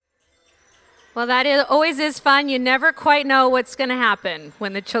Well, always is fun. You never quite know what's going to happen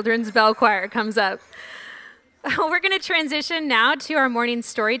when the children's bell choir comes up. We're going to transition now to our morning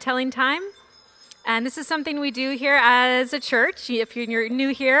storytelling time. And this is something we do here as a church. If you're new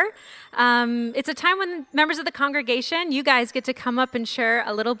here, it's a time when members of the congregation, you guys get to come up and share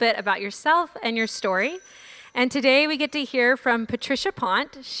a little bit about yourself and your story. And today we get to hear from Patricia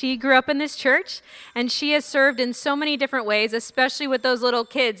Pont. She grew up in this church, and she has served in so many different ways, especially with those little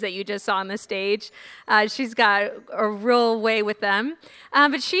kids that you just saw on the stage. She's got a real way with them.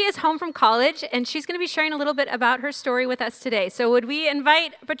 But she is home from college, and she's going to be sharing a little bit about her story with us today. So would we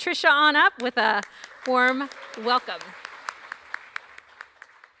invite Patricia on up with a warm welcome?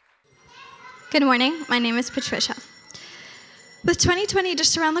 Good morning. My name is Patricia. With 2020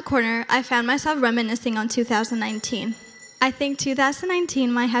 just around the corner, I found myself reminiscing on 2019. I think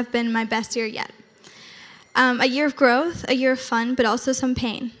 2019 might have been my best year yet. A year of growth, a year of fun, but also some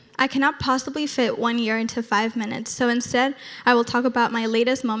pain. I cannot possibly fit 1 year into 5 minutes, so instead, I will talk about my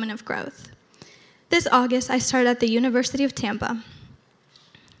latest moment of growth. This August, I started at the University of Tampa.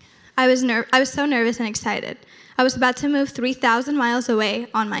 I was so nervous and excited. I was about to move 3,000 miles away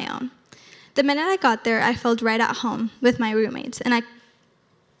on my own. The minute I got there, I felt right at home with my roommates,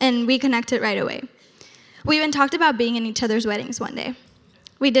 and we connected right away. We even talked about being in each other's weddings one day.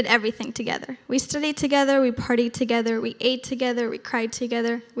 We did everything together. We studied together, we partied together, we ate together, we cried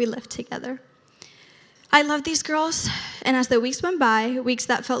together, we lived together. I loved these girls, and as the weeks went by, weeks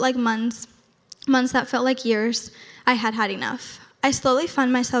that felt like months, months that felt like years, I had had enough. I slowly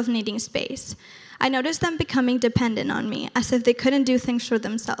found myself needing space. I noticed them becoming dependent on me, as if they couldn't do things for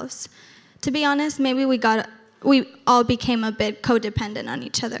themselves. To be honest, maybe we all became a bit codependent on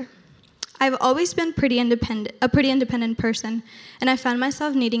each other. I've always been a pretty independent person, and I found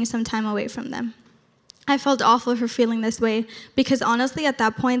myself needing some time away from them. I felt awful for feeling this way because honestly, at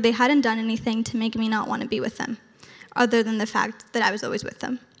that point, they hadn't done anything to make me not want to be with them, other than the fact that I was always with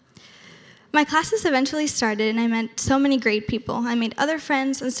them. My classes eventually started, and I met so many great people. I made other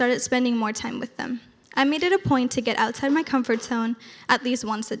friends and started spending more time with them. I made it a point to get outside my comfort zone at least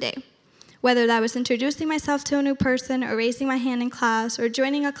once a day. Whether that was introducing myself to a new person, or raising my hand in class, or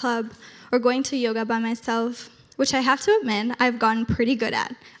joining a club, or going to yoga by myself, which I have to admit, I've gotten pretty good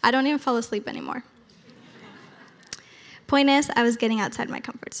at. I don't even fall asleep anymore. Point is, I was getting outside my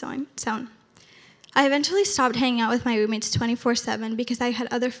comfort zone. I eventually stopped hanging out with my roommates 24/7 because I had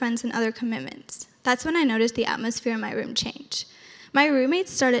other friends and other commitments. That's when I noticed the atmosphere in my room change. My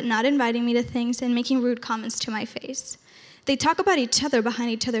roommates started not inviting me to things and making rude comments to my face. They talk about each other behind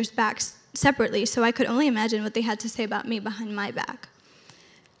each other's backs separately, so I could only imagine what they had to say about me behind my back.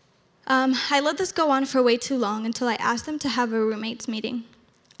 I let this go on for way too long until I asked them to have a roommates meeting.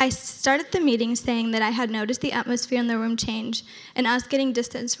 I started the meeting saying that I had noticed the atmosphere in the room change and us getting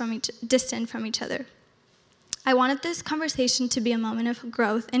distant from each other. I wanted this conversation to be a moment of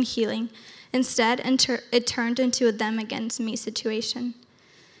growth and healing. Instead, it turned into a them against me situation.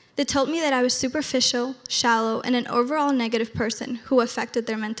 They told me that I was superficial, shallow, and an overall negative person who affected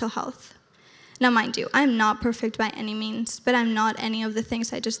their mental health. Now, mind you, I'm not perfect by any means, but I'm not any of the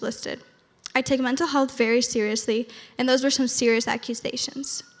things I just listed. I take mental health very seriously, and those were some serious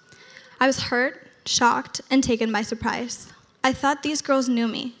accusations. I was hurt, shocked, and taken by surprise. I thought these girls knew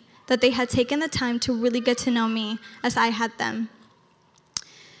me, that they had taken the time to really get to know me as I had them.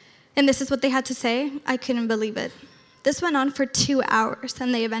 And this is what they had to say? I couldn't believe it. This went on for 2 hours,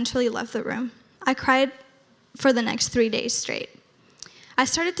 and they eventually left the room. I cried for the next 3 days straight. I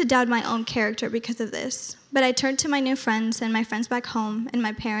started to doubt my own character because of this, but I turned to my new friends and my friends back home and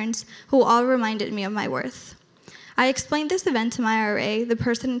my parents, who all reminded me of my worth. I explained this event to my RA, the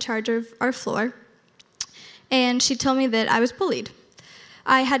person in charge of our floor, and she told me that I was bullied.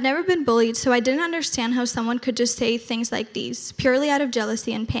 I had never been bullied, so I didn't understand how someone could just say things like these, purely out of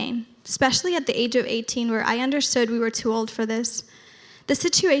jealousy and pain, especially at the age of 18, where I understood we were too old for this. The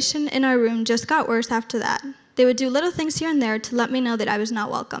situation in our room just got worse after that. They would do little things here and there to let me know that I was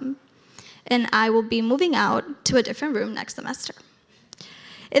not welcome, and I will be moving out to a different room next semester.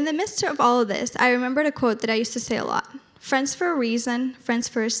 In the midst of all of this, I remembered a quote that I used to say a lot: friends for a reason, friends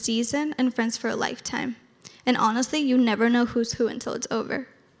for a season, and friends for a lifetime. And honestly, you never know who's who until it's over.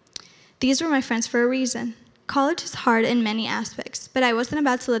 These were my friends for a reason. College is hard in many aspects, but I wasn't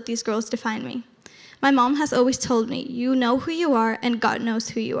about to let these girls define me. My mom has always told me, you know who you are, and God knows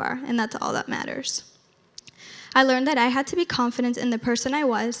who you are, and that's all that matters. I learned that I had to be confident in the person I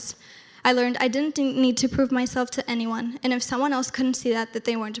was. I learned I didn't need to prove myself to anyone, and if someone else couldn't see that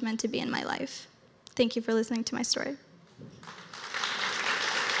they weren't meant to be in my life. Thank you for listening to my story.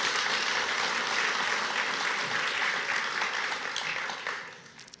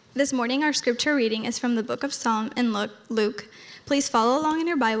 This morning, our scripture reading is from the book of Psalm and Luke. Please follow along in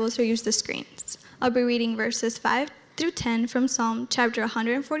your Bibles or use the screens. I'll be reading verses 5 through 10 from Psalm chapter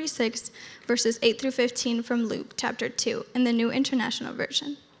 146, verses 8 through 15 from Luke chapter 2 in the New International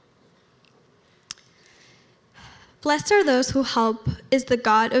Version. Blessed are those whose help is the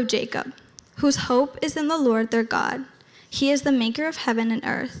God of Jacob, whose hope is in the Lord their God. He is the maker of heaven and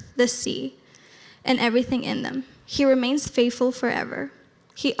earth, the sea, and everything in them. He remains faithful forever.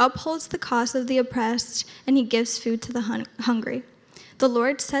 He upholds the cause of the oppressed, and he gives food to the hungry. The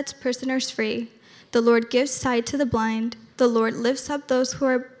Lord sets prisoners free. The Lord gives sight to the blind. The Lord lifts up those who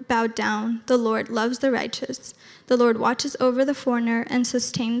are bowed down. The Lord loves the righteous. The Lord watches over the foreigner and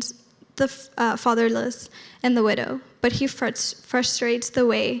sustains the fatherless and the widow, but he frustrates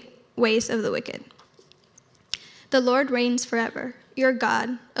the ways of the wicked. The Lord reigns forever. Your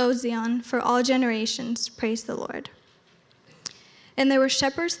God, O Zion, for all generations, praise the Lord. And there were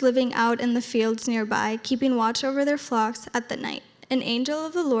shepherds living out in the fields nearby, keeping watch over their flocks at the night. An angel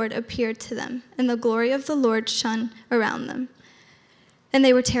of the Lord appeared to them, and the glory of the Lord shone around them. And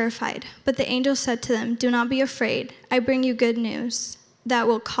they were terrified. But the angel said to them, "Do not be afraid. I bring you good news that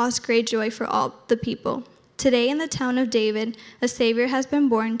will cause great joy for all the people. Today in the town of David, a Savior has been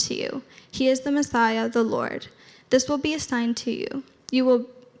born to you. He is the Messiah, the Lord. This will be a sign to you. You will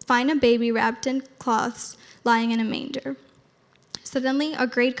find a baby wrapped in cloths, lying in a manger." Suddenly, a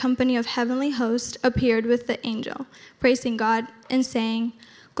great company of heavenly hosts appeared with the angel, praising God and saying,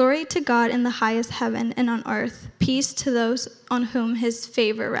 "Glory to God in the highest heaven, and on earth, peace to those on whom his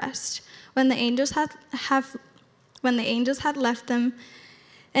favor rests." When the angels had left them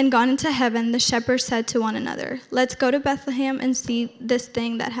and gone into heaven, the shepherds said to one another, "Let's go to Bethlehem and see this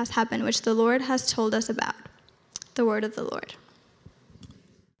thing that has happened, which the Lord has told us about." The word of the Lord.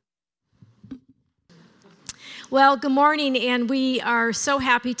 Well, good morning, and we are so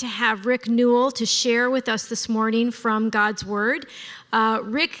happy to have Rick Newell to share with us this morning from God's Word.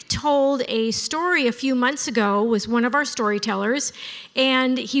 Rick told a story a few months ago, was one of our storytellers,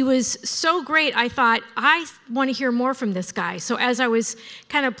 and he was so great, I thought, I want to hear more from this guy. So as I was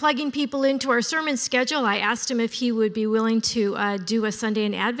kind of plugging people into our sermon schedule, I asked him if he would be willing to do a Sunday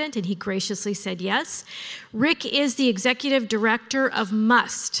in Advent, and he graciously said yes. Rick is the executive director of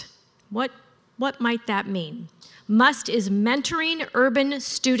MUST. What might that mean? MUST is Mentoring Urban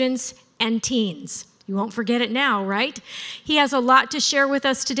Students and Teens. You won't forget it now, right? He has a lot to share with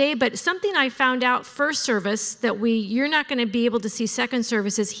us today, but something I found out first service that you're not going to be able to see second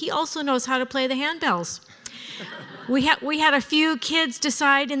services, he also knows how to play the handbells. We had a few kids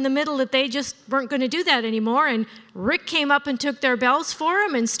decide in the middle that they just weren't going to do that anymore, and Rick came up and took their bells for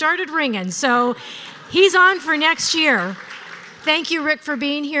them and started ringing. So he's on for next year. Thank you, Rick, for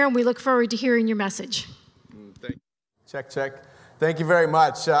being here, and we look forward to hearing your message. Check. Thank you very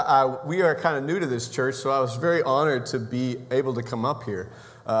much. We are kind of new to this church, so I was very honored to be able to come up here.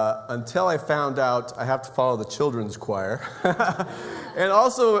 Until I found out I have to follow the children's choir. And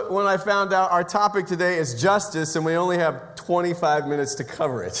also when I found out our topic today is justice, and we only have 25 minutes to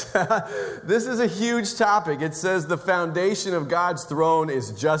cover it. This is a huge topic. It says the foundation of God's throne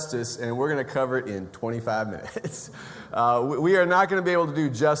is justice, and we're going to cover it in 25 minutes. We are not going to be able to do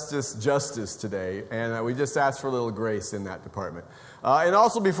justice today, and we just ask for a little grace in that department. And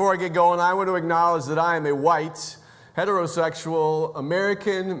also, before I get going, I want to acknowledge that I am a white, heterosexual,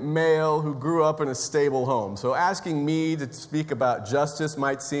 American male who grew up in a stable home. So asking me to speak about justice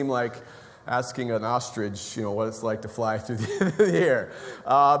might seem like asking an ostrich, what it's like to fly through the air.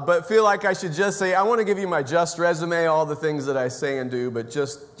 But feel like I should just say, I want to give you my just resume, all the things that I say and do, but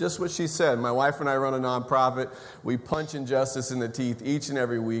just what she said. My wife and I run a nonprofit. We punch injustice in the teeth each and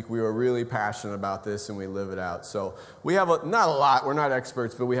every week. We are really passionate about this, and we live it out. So we have not a lot. We're not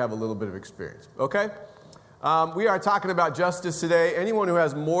experts, but we have a little bit of experience. Okay? We are talking about justice today. Anyone who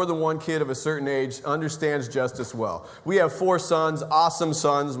has more than one kid of a certain age understands justice well. We have 4 sons, awesome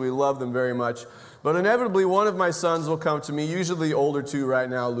sons. We love them very much. But inevitably, one of my sons will come to me, usually the older 2 right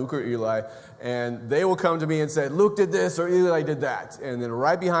now, Luke or Eli, and they will come to me and say, "Luke did this," or "Eli did that." And then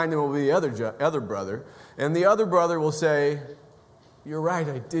right behind them will be the other brother. And the other brother will say, "You're right,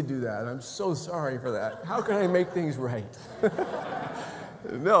 I did do that. I'm so sorry for that. How can I make things right?"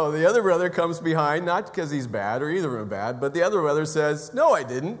 No, the other brother comes behind, not because he's bad or either of them bad, but the other brother says, "No, I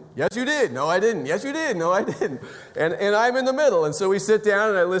didn't. Yes, you did. No, I didn't. Yes, you did. No, I didn't." And I'm in the middle. And so we sit down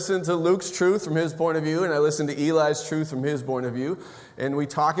and I listen to Luke's truth from his point of view, and I listen to Eli's truth from his point of view. And we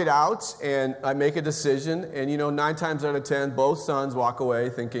talk it out, and I make a decision. And 9 times out of 10, both sons walk away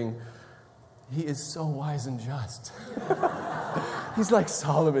thinking, "He is so wise and just." He's like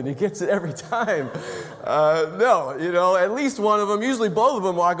Solomon. He gets it every time. No, at least one of them, usually both of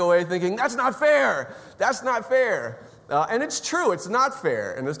them walk away thinking, that's not fair. That's not fair. And it's true, it's not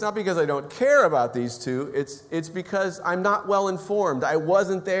fair. And it's not because I don't care about these two. It's because I'm not well informed. I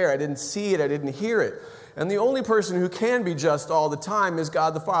wasn't there. I didn't see it. I didn't hear it. And the only person who can be just all the time is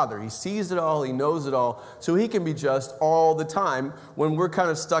God the Father. He sees it all. He knows it all. So he can be just all the time when we're kind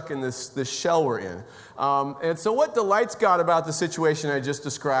of stuck in this shell we're in. And so what delights God about the situation I just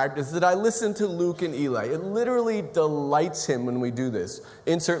described is that I listen to Luke and Eli. It literally delights him when we do this.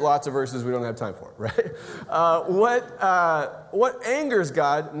 Insert lots of verses we don't have time for, right? What angers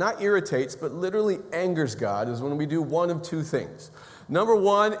God, not irritates, but literally angers God, is when we do one of two things. Number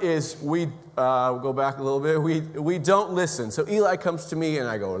one is we'll go back a little bit, we don't listen. So Eli comes to me and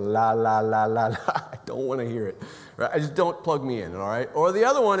I go, la, la, la, la, la. I don't want to hear it. Right? I just don't plug me in, all right? Or the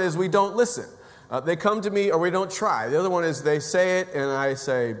other one is we don't listen. They come to me or we don't try. The other one is they say it and I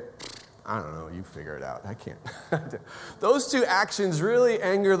say, I don't know, you figure it out. I can't. Those two actions really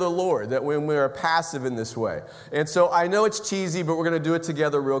anger the Lord, that when we are passive in this way. And so I know it's cheesy, but we're going to do it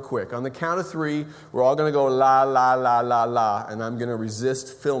together real quick. On the count of three, we're all going to go la, la, la, la, la, and I'm going to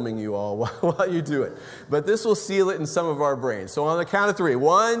resist filming you all while you do it. But this will seal it in some of our brains. So on the count of three,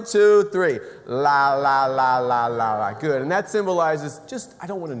 1, 2, 3, la, la, la, la, la, la. Good. And that symbolizes just, I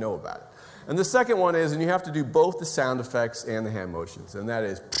don't want to know about it. And the second one is, and you have to do both the sound effects and the hand motions, and that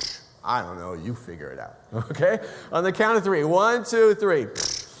is, I don't know, you figure it out, okay? On the count of three, 1, 2, 3,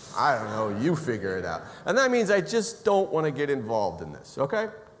 I don't know, you figure it out. And that means I just don't want to get involved in this, okay?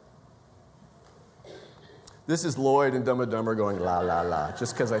 This is Lloyd and Dumb and Dumber going la, la, la,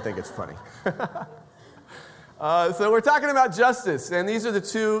 just because I think it's funny. So we're talking about justice, and these are the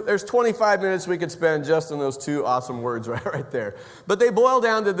two, there's 25 minutes we could spend just on those two awesome words right there. But they boil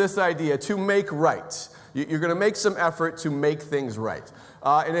down to this idea, to make right. You're going to make some effort to make things right.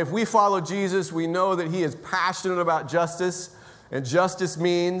 And if we follow Jesus, we know that he is passionate about justice, and justice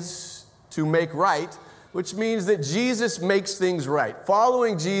means to make right, which means that Jesus makes things right.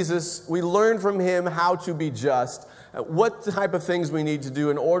 Following Jesus, we learn from him how to be just, what type of things we need to do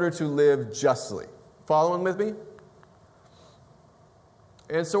in order to live justly. Following with me?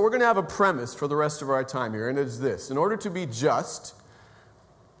 And so we're going to have a premise for the rest of our time here, and it's this. In order to be just,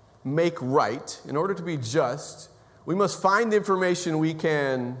 make right, in order to be just, we must find information we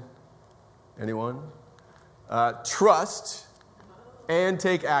can, anyone? Trust and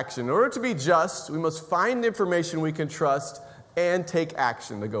take action. In order to be just, we must find information we can trust and take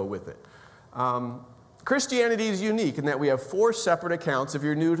action to go with it. Christianity is unique in that we have 4 separate accounts. If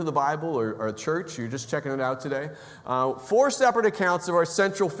you're new to the Bible or a church, you're just checking it out today. 4 separate accounts of our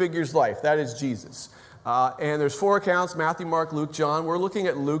central figure's life. That is Jesus. And there's 4 accounts, Matthew, Mark, Luke, John. We're looking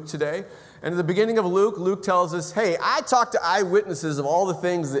at Luke today. And at the beginning of Luke, Luke tells us, hey, I talked to eyewitnesses of all the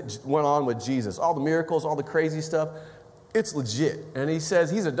things that went on with Jesus, all the miracles, all the crazy stuff. It's legit. And he says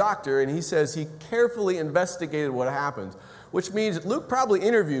he's a doctor, and he says he carefully investigated what happened, which means Luke probably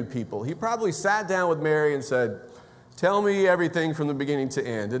interviewed people. He probably sat down with Mary and said, tell me everything from the beginning to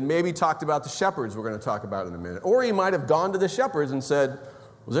end, and maybe talked about the shepherds we're going to talk about in a minute. Or he might have gone to the shepherds and said,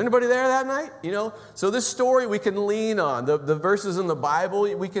 was anybody there that night? So this story we can lean on. The verses in the Bible,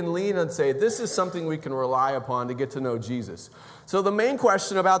 we can lean and say, this is something we can rely upon to get to know Jesus. So the main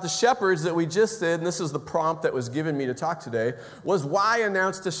question about the shepherds that we just did, and this is the prompt that was given me to talk today, was why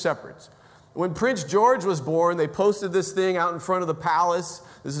announce the shepherds? When Prince George was born, they posted this thing out in front of the palace.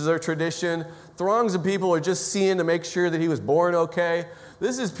 This is their tradition. Throngs of people are just seeing to make sure that he was born okay.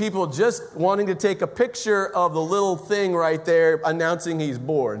 This is people just wanting to take a picture of the little thing right there announcing he's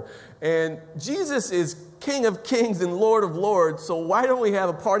born. And Jesus is King of Kings and Lord of Lords, so why don't we have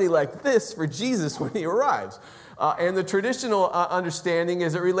a party like this for Jesus when he arrives? And the traditional understanding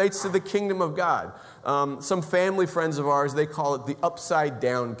is it relates to the kingdom of God. Some family friends of ours, they call it the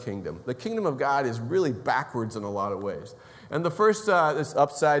upside-down kingdom. The kingdom of God is really backwards in a lot of ways. And the first, this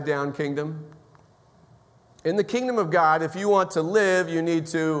upside-down kingdom, in the kingdom of God, if you want to live, you need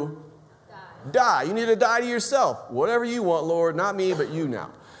to die. You need to die to yourself. Whatever you want, Lord, not me, but you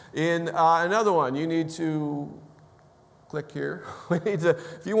now. In another one, you need to, click here.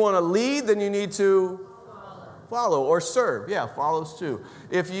 If you want to lead, then you need to follow or serve. Yeah, follows too.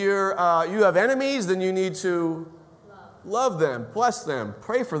 If you have enemies, then you need to love them, bless them,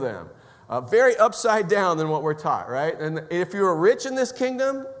 pray for them. Very upside down than what we're taught, right? And if you're rich in this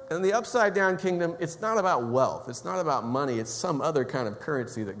kingdom, in the upside down kingdom, it's not about wealth. It's not about money. It's some other kind of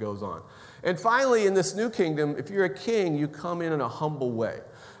currency that goes on. And finally, in this new kingdom, if you're a king, you come in a humble way.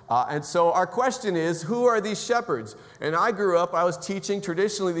 And so our question is, who are these shepherds? And I grew up, I was teaching,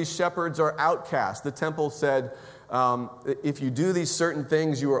 traditionally these shepherds are outcasts. The temple said, if you do these certain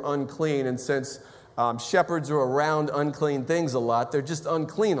things, you are unclean. And since shepherds are around unclean things a lot, they're just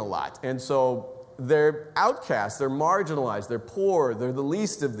unclean a lot. And so they're outcasts, they're marginalized, they're poor, they're the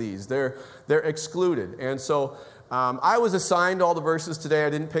least of these, they're excluded. And so I was assigned all the verses today. I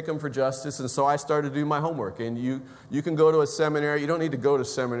didn't pick them for justice, and so I started to do my homework. And you can go to a seminary. You don't need to go to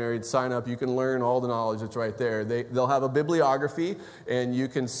seminary to sign up. You can learn all the knowledge that's right there. They'll have a bibliography, and you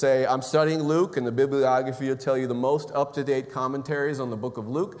can say, I'm studying Luke, and the bibliography will tell you the most up-to-date commentaries on the book of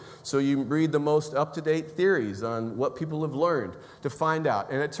Luke. So you read the most up-to-date theories on what people have learned to find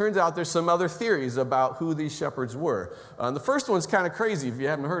out. And it turns out there's some other theories about who these shepherds were. The first one's kind of crazy if you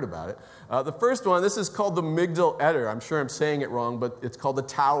haven't heard about it. The first one, this is called the Migdal Eder. I'm sure I'm saying it wrong, but it's called the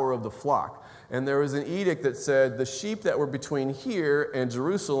Tower of the Flock. And there was an edict that said the sheep that were between here and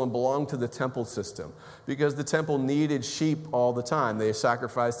Jerusalem belonged to the temple system because the temple needed sheep all the time. They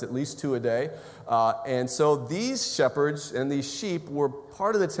sacrificed at least 2 a day. And so these shepherds and these sheep were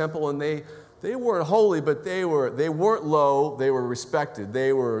part of the temple, and they weren't holy, but they weren't low. They were respected.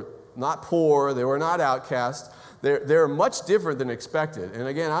 They were not poor. They were not outcast. They're much different than expected. And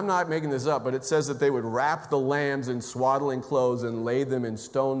again, I'm not making this up, but it says that they would wrap the lambs in swaddling clothes and lay them in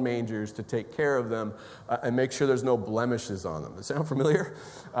stone mangers to take care of them and make sure there's no blemishes on them. Does that sound familiar?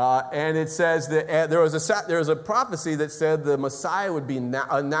 And it says that there was a prophecy that said the Messiah would be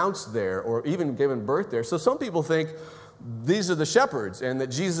announced there or even given birth there. So some people think these are the shepherds and that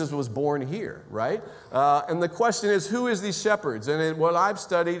Jesus was born here, right? And the question is, who is these shepherds? And what I've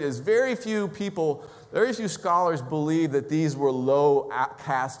studied is very few scholars believe that these were low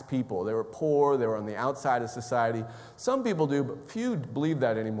caste people. They were poor, they were on the outside of society. Some people do, but few believe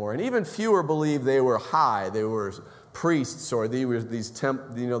that anymore. And even fewer believe they were high, they were priests, or they were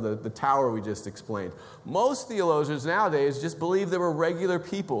the tower we just explained. Most theologians nowadays just believe they were regular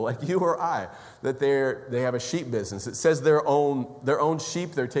people like you or I, that they have a sheep business. It says their own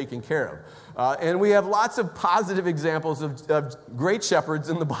sheep they're taking care of. And we have lots of positive examples of great shepherds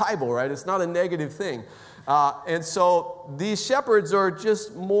in the Bible, right? It's not a negative thing. And so these shepherds are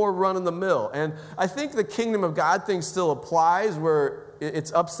just more run-of-the-mill. And I think the kingdom of God thing still applies where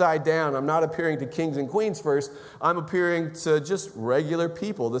it's upside down. I'm not appearing to kings and queens first. I'm appearing to just regular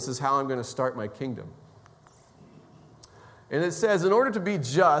people. This is how I'm going to start my kingdom. And it says, in order to be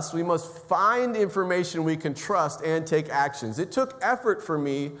just, we must find information we can trust and take actions. It took effort for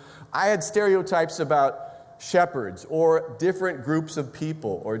me. I had stereotypes about shepherds or different groups of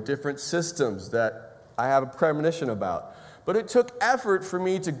people or different systems that I have a premonition about. But it took effort for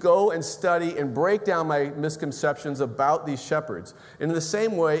me to go and study and break down my misconceptions about these shepherds. And in the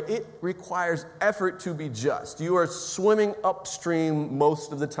same way, it requires effort to be just. You are swimming upstream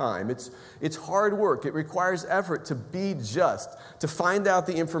most of the time. It's hard work. It requires effort to be just, to find out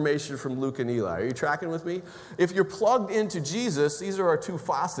the information from Luke and Eli. Are you tracking with me? If you're plugged into Jesus, these are our two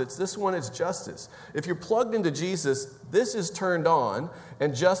faucets. This one is justice. If you're plugged into Jesus, this is turned on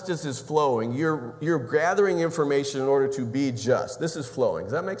and justice is flowing. You're gathering information in order to be just. This is flowing.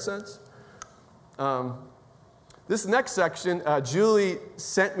 Does that make sense? This next section, Julie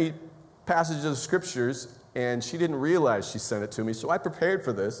sent me passages of scriptures, and she didn't realize she sent it to me. So I prepared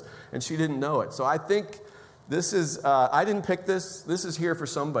for this, and she didn't know it. So I think this is, I didn't pick this. This is here for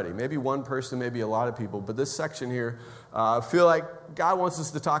somebody. Maybe one person, maybe a lot of people. But this section here, I feel like God wants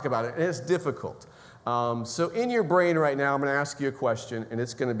us to talk about it, and it's difficult. So in your brain right now, I'm going to ask you a question, and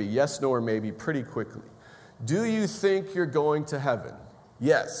it's going to be yes, no, or maybe pretty quickly. Do you think you're going to heaven?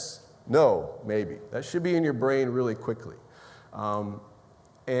 Yes, no, maybe. That should be in your brain really quickly.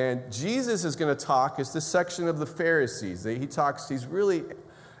 And Jesus is going to talk. It's this section of the Pharisees. He's really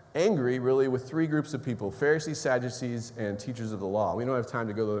angry, really, with three groups of people: Pharisees, Sadducees, and teachers of the law. We don't have time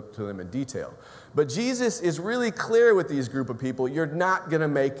to go to them in detail. But Jesus is really clear with these group of people. You're not going to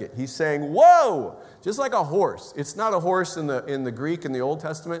make it. He's saying, whoa, just like a horse. It's not a horse in the Greek in the Old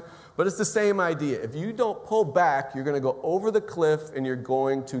Testament, but it's the same idea. If you don't pull back, you're going to go over the cliff and you're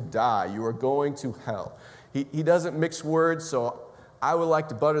going to die. You are going to hell. He doesn't mix words, so I would like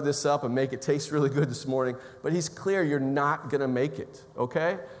to butter this up and make it taste really good this morning, but he's clear you're not going to make it,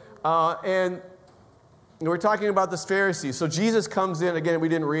 okay? And we're talking about this Pharisee. So Jesus comes in. Again, we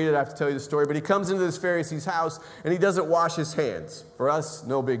didn't read it. I have to tell you the story. But he comes into this Pharisee's house, and he doesn't wash his hands. For us,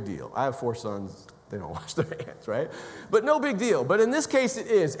 no big deal. I have 4 sons. They don't wash their hands, right? But no big deal. But in this case, it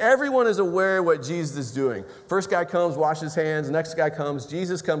is. Everyone is aware of what Jesus is doing. First guy comes, washes his hands. Next guy comes.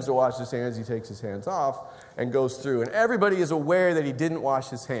 Jesus comes to wash his hands. He takes his hands off. and goes through. And everybody is aware that he didn't wash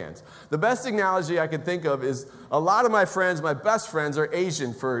his hands. The best analogy I can think of is a lot of my friends, my best friends, are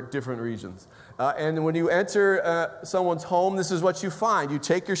Asian for different regions. And when you enter someone's home, this is what you find. You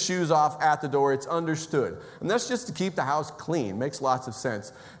take your shoes off at the door. It's understood. And that's just to keep the house clean. Makes lots of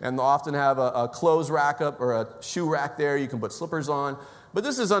sense. And they'll often have a clothes rack up or a shoe rack there. You can put slippers on. But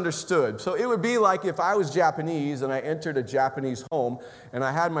this is understood. So it would be like if I was Japanese and I entered a Japanese home and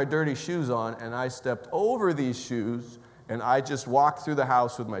I had my dirty shoes on and I stepped over these shoes and I just walked through the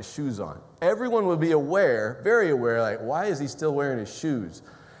house with my shoes on. Everyone would be aware, very aware, like, why is he still wearing his shoes?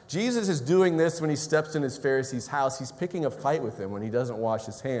 Jesus is doing this when he steps in his Pharisee's house. He's picking a fight with him when he doesn't wash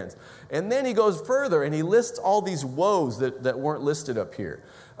his hands. And then he goes further and he lists all these woes that weren't listed up here.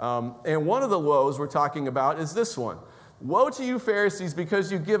 And one of the woes we're talking about is this one. Woe to you, Pharisees,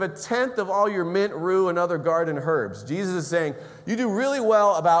 because you give 1/10 of all your mint, rue, and other garden herbs. Jesus is saying, you do really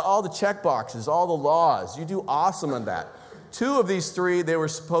well about all the check boxes, all the laws. You do awesome on that. 2 of these 3, they were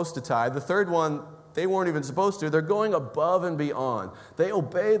supposed to tithe. The third one, they weren't even supposed to. They're going above and beyond. They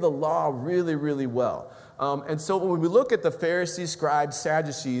obey the law really, really well. And so when we look at the Pharisees, scribes,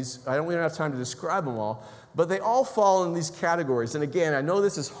 Sadducees, we don't have time to describe them all, but they all fall in these categories. And again, I know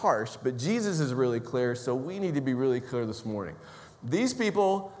this is harsh, but Jesus is really clear, so we need to be really clear this morning. These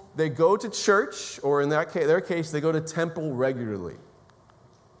people, they go to church, or in their case, they go to temple regularly.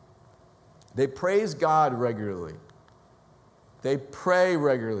 They praise God regularly. They pray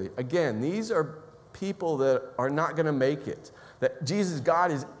regularly. Again, these are people that are not going to make it, that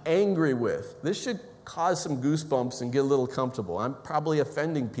God is angry with. This should cause some goosebumps and get a little comfortable. I'm probably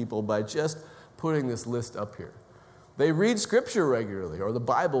offending people by just putting this list up here. They read Scripture regularly, or the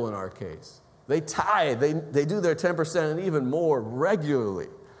Bible in our case. They tithe. They do their 10% and even more regularly.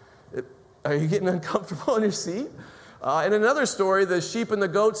 Are you getting uncomfortable in your seat? In another story, the sheep and the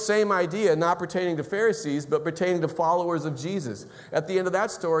goats, same idea, not pertaining to Pharisees, but pertaining to followers of Jesus. At the end of that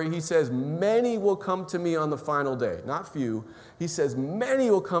story, he says, many will come to me on the final day. Not few. He says,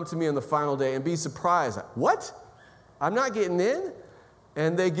 many will come to me on the final day and be surprised. What? I'm not getting in?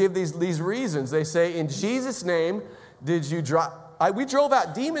 And they give these reasons. They say, in Jesus' name, did you we drove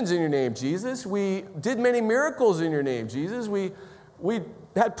out demons in your name, Jesus. We did many miracles in your name, Jesus. We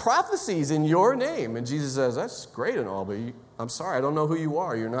had prophecies in your name. And Jesus says, that's great and all, but I'm sorry, I don't know who you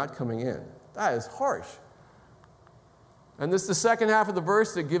are. You're not coming in. That is harsh. And this is the second half of the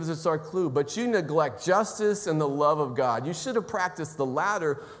verse that gives us our clue. But you neglect justice and the love of God. You should have practiced the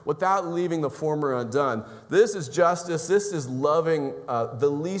latter without leaving the former undone. This is justice. This is loving the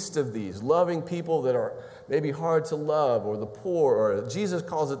least of these, loving people that are maybe hard to love, or the poor, or Jesus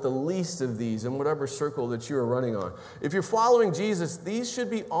calls it the least of these in whatever circle that you are running on. If you're following Jesus, these should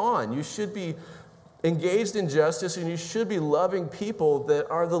be on. You should be engaged in justice, and you should be loving people that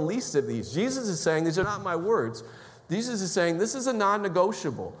are the least of these. Jesus is saying, these are not my words. Jesus is saying, this is a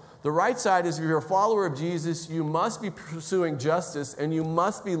non-negotiable. The right side is, if you're a follower of Jesus, you must be pursuing justice, and you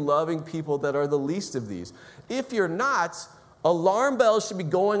must be loving people that are the least of these. If you're not, alarm bells should be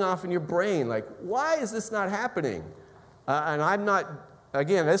going off in your brain. Like, why is this not happening? And I'm not,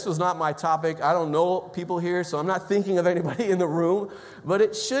 again, this was not my topic. I don't know people here, so I'm not thinking of anybody in the room. But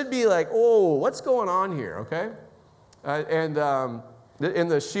it should be like, oh, what's going on here, okay? In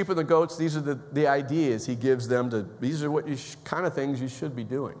the sheep and the goats, these are the ideas he gives them. These are what kind of things you should be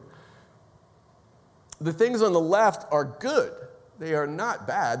doing. The things on the left are good. They are not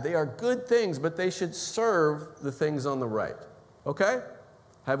bad. They are good things, but they should serve the things on the right. Okay?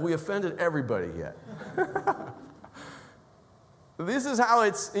 Have we offended everybody yet? This is how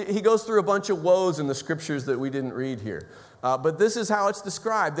he goes through a bunch of woes in the scriptures that we didn't read here. But this is how it's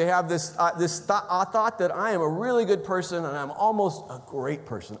described. They have this thought that I am a really good person and I'm almost a great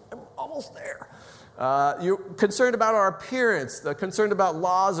person. I'm almost there. You're concerned about our appearance, concerned about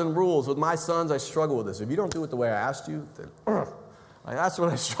laws and rules. With my sons, I struggle with this. If you don't do it the way I asked you, then that's what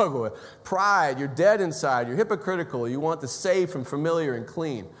I struggle with. Pride, you're dead inside. You're hypocritical. You want the safe and familiar and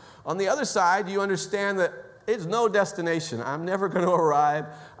clean. On the other side, you understand that it's no destination. I'm never going to arrive.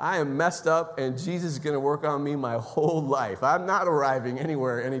 I am messed up, and Jesus is going to work on me my whole life. I'm not arriving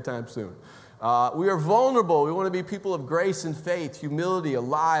anywhere anytime soon. We are vulnerable. We want to be people of grace and faith, humility,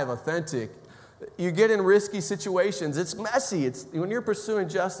 alive, authentic. You get in risky situations. It's messy. When you're pursuing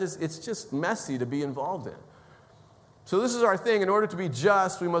justice, it's just messy to be involved in. So this is our thing. In order to be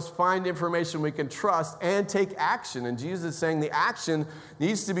just, we must find information we can trust and take action. And Jesus is saying the action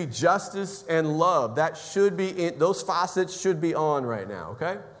needs to be justice and love. That should be those faucets should be on right now,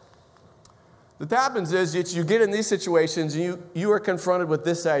 okay? What happens is you get in these situations, and you are confronted with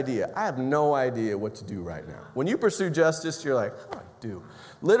this idea. I have no idea what to do right now. When you pursue justice, you're like, do.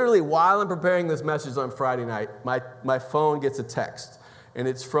 Literally, while I'm preparing this message on Friday night, my phone gets a text. And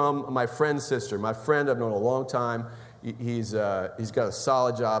it's from my friend's sister. My friend I've known a long time. He's got a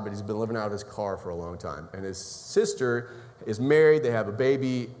solid job, but he's been living out of his car for a long time. And his sister is married, they have a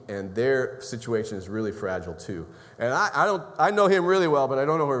baby, and their situation is really fragile too. And I know him really well, but I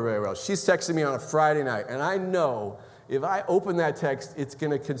don't know her very well. She's texting me on a Friday night, and I know if I open that text, it's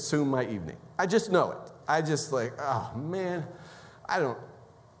going to consume my evening. I just know it. I just like, oh man,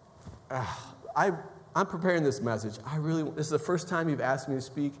 I'm preparing this message. This is the first time you've asked me to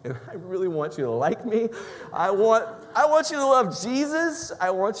speak, and I really want you to like me. I want you to love Jesus.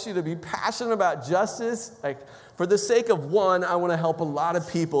 I want you to be passionate about justice. Like, for the sake of one, I want to help a lot of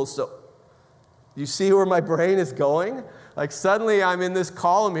people. So, you see where my brain is going? Like, suddenly I'm in this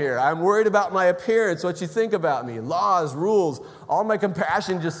column here. I'm worried about my appearance, what you think about me, laws, rules. All my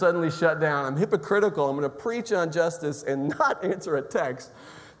compassion just suddenly shut down. I'm hypocritical. I'm going to preach on justice and not answer a text.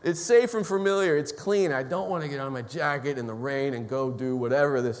 It's safe and familiar. It's clean. I don't want to get on my jacket in the rain and go do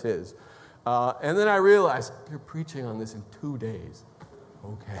whatever this is. And then I realized, you're preaching on this in 2 days.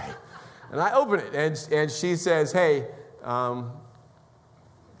 Okay. And I open it, and she says, hey, and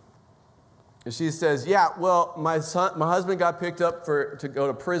she says, yeah, well, my husband got picked up to go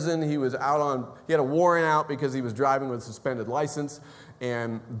to prison. He had a warrant out because he was driving with a suspended license,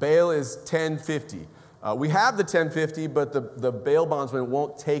 and bail is $10.50. We have the $10.50, but the bail bondsman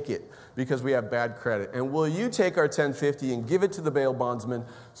won't take it because we have bad credit. And will you take our $10.50 and give it to the bail bondsman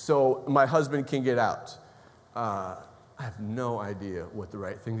so my husband can get out? I have no idea what the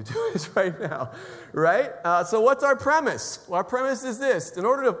right thing to do is right now, right? So what's our premise? Well, our premise is this. In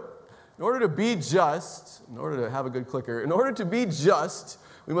order to be just, in order to have a good clicker, in order to be just,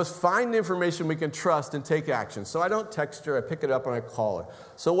 we must find information we can trust and take action. So I don't text her, I pick it up and I call her.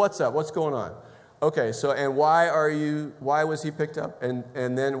 So what's up? What's going on? Okay, so and why was he picked up? And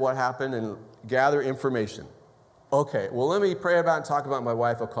then what happened? And gather information. Okay, well, let me pray about it and talk about my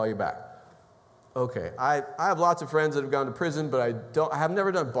wife. I'll call you back. Okay, I have lots of friends that have gone to prison, but I have never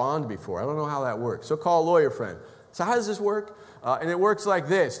done bond before. I don't know how that works. So call a lawyer friend. So how does this work? And it works like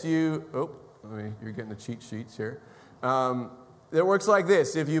this. You're getting the cheat sheets here. It works like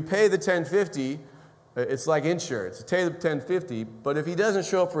this. If you pay the $10.50, it's like insurance. You pay the $10.50, but if he doesn't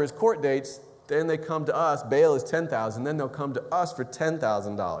show up for his court dates, then they come to us. Bail is $10,000. Then they'll come to us for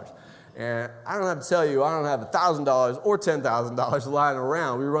 $10,000. And I don't have to tell you, I don't have $1,000 or $10,000 lying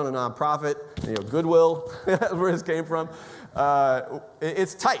around. We run a nonprofit, Goodwill, that's where this came from.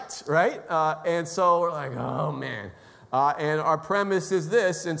 It's tight, right? And so we're like, oh man. And our premise is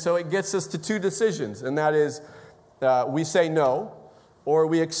this, and so it gets us to two decisions, and that is we say no, or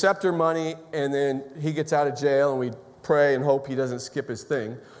we accept her money, and then he gets out of jail, and we pray and hope he doesn't skip his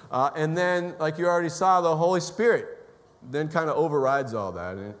thing. And then, like you already saw, the Holy Spirit then kind of overrides all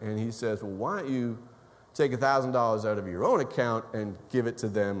that, and he says, well, why don't you take $1,000 out of your own account and give it to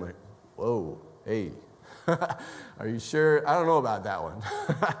them? Like, whoa, hey, are you sure? I don't know about that one.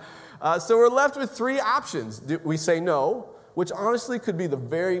 So we're left with three options. We say no, which honestly could be the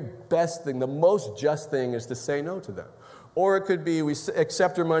very best thing, the most just thing is to say no to them. Or it could be we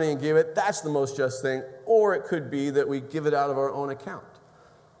accept their money and give it. That's the most just thing. Or it could be that we give it out of our own account.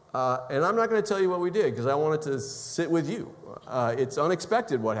 And I'm not going to tell you what we did because I wanted to sit with you. It's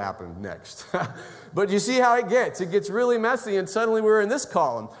unexpected what happened next. But you see how it gets. It gets really messy, and suddenly we're in this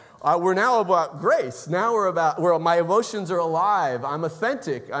column. We're now about grace. Now where my emotions are alive. I'm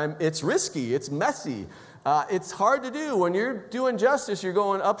authentic. It's risky. It's messy. It's hard to do. When you're doing justice, you're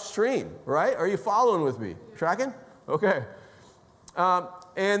going upstream, right? Are you following with me? Tracking? Okay.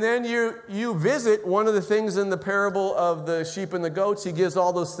 And then you visit one of the things in the parable of the sheep and the goats. He gives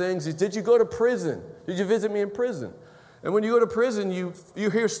all those things. Did you go to prison? Did you visit me in prison? And when you go to prison, you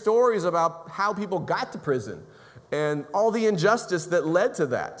hear stories about how people got to prison and all the injustice that led to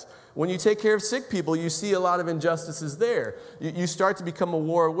that. When you take care of sick people, you see a lot of injustices there. You start to become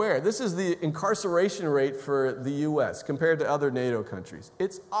war aware. This is the incarceration rate for the U.S. compared to other NATO countries.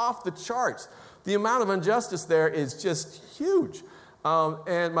 It's off the charts. The amount of injustice there is just huge.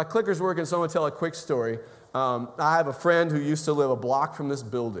 And my clicker's working, so I'm going to tell a quick story. I have a friend who used to live a block from this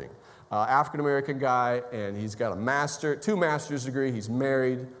building. African-American guy, and he's got two master's degree. He's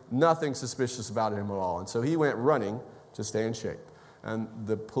married. Nothing suspicious about him at all. And so he went running to stay in shape. And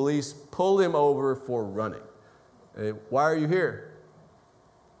the police pulled him over for running. Why are you here?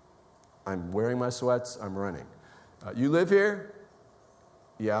 I'm wearing my sweats. I'm running. You live here?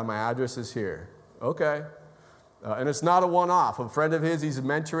 Yeah, my address is here. Okay. And it's not a one-off. A friend of his, he's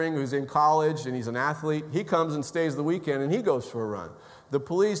mentoring, who's in college, and he's an athlete. He comes and stays the weekend, and he goes for a run. The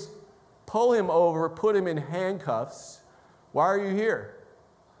police pull him over, put him in handcuffs Why are you here?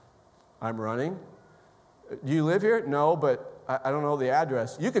 I'm running. Do you live here? No, but I don't know the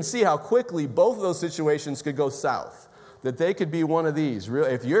address. You can see how quickly both of those situations could go south, that they could be one of these.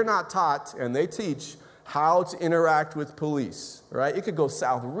 If you're not taught, and they teach how to interact with police, right? It could go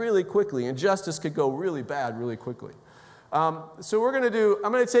south really quickly, and justice could go really bad really quickly. So I'm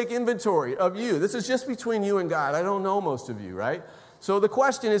going to take inventory of you. This is just between you and God. I don't know most of you, right? So the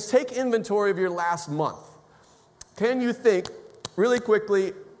question is, take inventory of your last month. Can you think really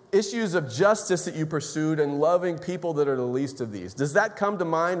quickly issues of justice that you pursued and loving people that are the least of these? Does that come to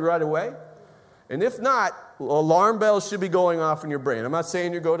mind right away? And if not, alarm bells should be going off in your brain. I'm not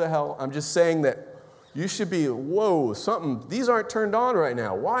saying you go to hell. I'm just saying that you should be, these aren't turned on right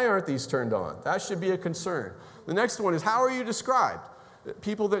now. Why aren't these turned on? That should be a concern. The next one is, how are you described?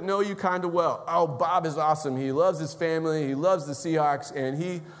 People that know you kind of well. Oh, Bob is awesome. He loves his family. He loves the Seahawks, and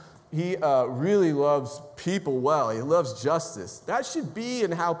he really loves people well. He loves justice. That should be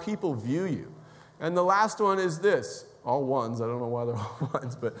in how people view you. And the last one is this. All ones. I don't know why they're all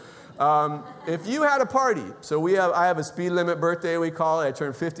ones, but if you had a party, I have a speed limit birthday, we call it. I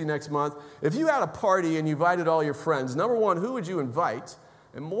turn 50 next month. If you had a party and you invited all your friends, number one, who would you invite?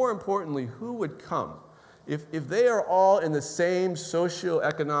 And more importantly, who would come? If they are all in the same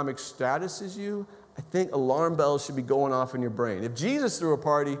socioeconomic status as you, I think alarm bells should be going off in your brain. If Jesus threw a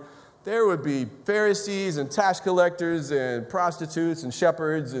party, there would be Pharisees and tax collectors and prostitutes and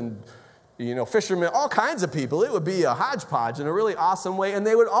shepherds and fishermen, all kinds of people. It would be a hodgepodge in a really awesome way, and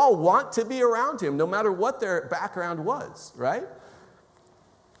they would all want to be around him, no matter what their background was, right?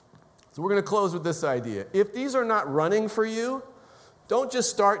 So we're going to close with this idea. If these are not running for you, don't just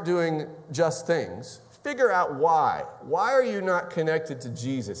start doing just things. Figure out why. Why are you not connected to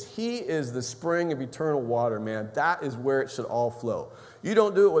Jesus? He is the spring of eternal water, man. That is where it should all flow. You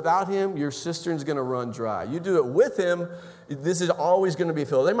don't do it without him, your cistern's going to run dry. You do it with him, this is always going to be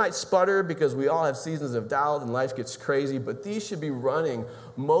filled. They might sputter because we all have seasons of doubt and life gets crazy, but these should be running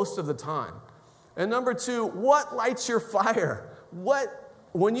most of the time. And number two, what lights your fire?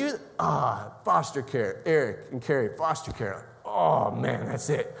 Foster care, Eric and Carrie, foster care. Oh man,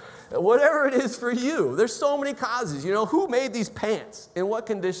 that's it. Whatever it is for you. There's so many causes. Who made these pants? In what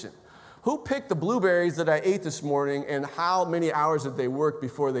condition? Who picked the blueberries that I ate this morning, and how many hours did they work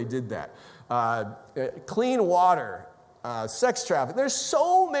before they did that? Clean water, sex trafficking. There's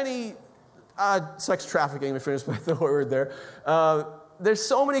so many, sex trafficking, let me finish the word there. There's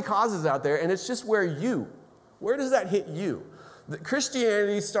so many causes out there, and it's just where does that hit you?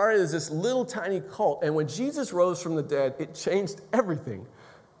 Christianity started as this little tiny cult, and when Jesus rose from the dead, it changed everything.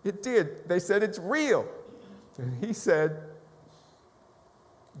 It did. They said, it's real. And he said,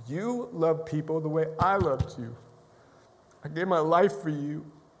 you love people the way I loved you. I gave my life for you.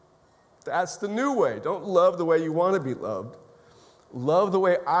 That's the new way. Don't love the way you want to be loved. Love the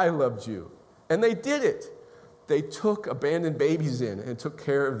way I loved you. And they did it. They took abandoned babies in and took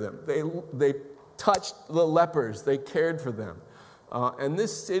care of them. They touched the lepers. They cared for them. And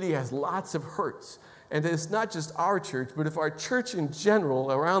this city has lots of hurts. And it's not just our church, but if our church in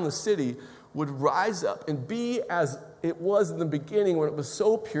general around the city would rise up and be as it was in the beginning when it was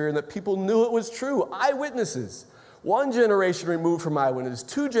so pure and that people knew it was true. Eyewitnesses. One generation removed from eyewitnesses,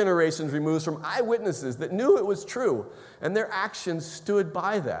 2 generations removed from eyewitnesses that knew it was true. And their actions stood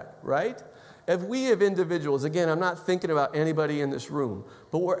by that, right? If we have individuals, again, I'm not thinking about anybody in this room,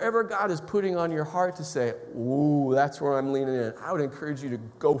 but wherever God is putting on your heart to say, ooh, that's where I'm leaning in, I would encourage you to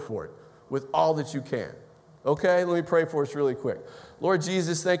go for it with all that you can. Okay, let me pray for us really quick. Lord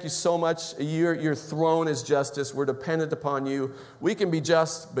Jesus, thank you so much. Your throne is justice. We're dependent upon you. We can be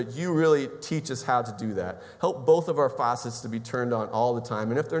just, but you really teach us how to do that. Help both of our faucets to be turned on all the time.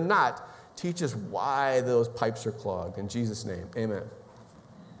 And if they're not, teach us why those pipes are clogged. In Jesus' name, amen.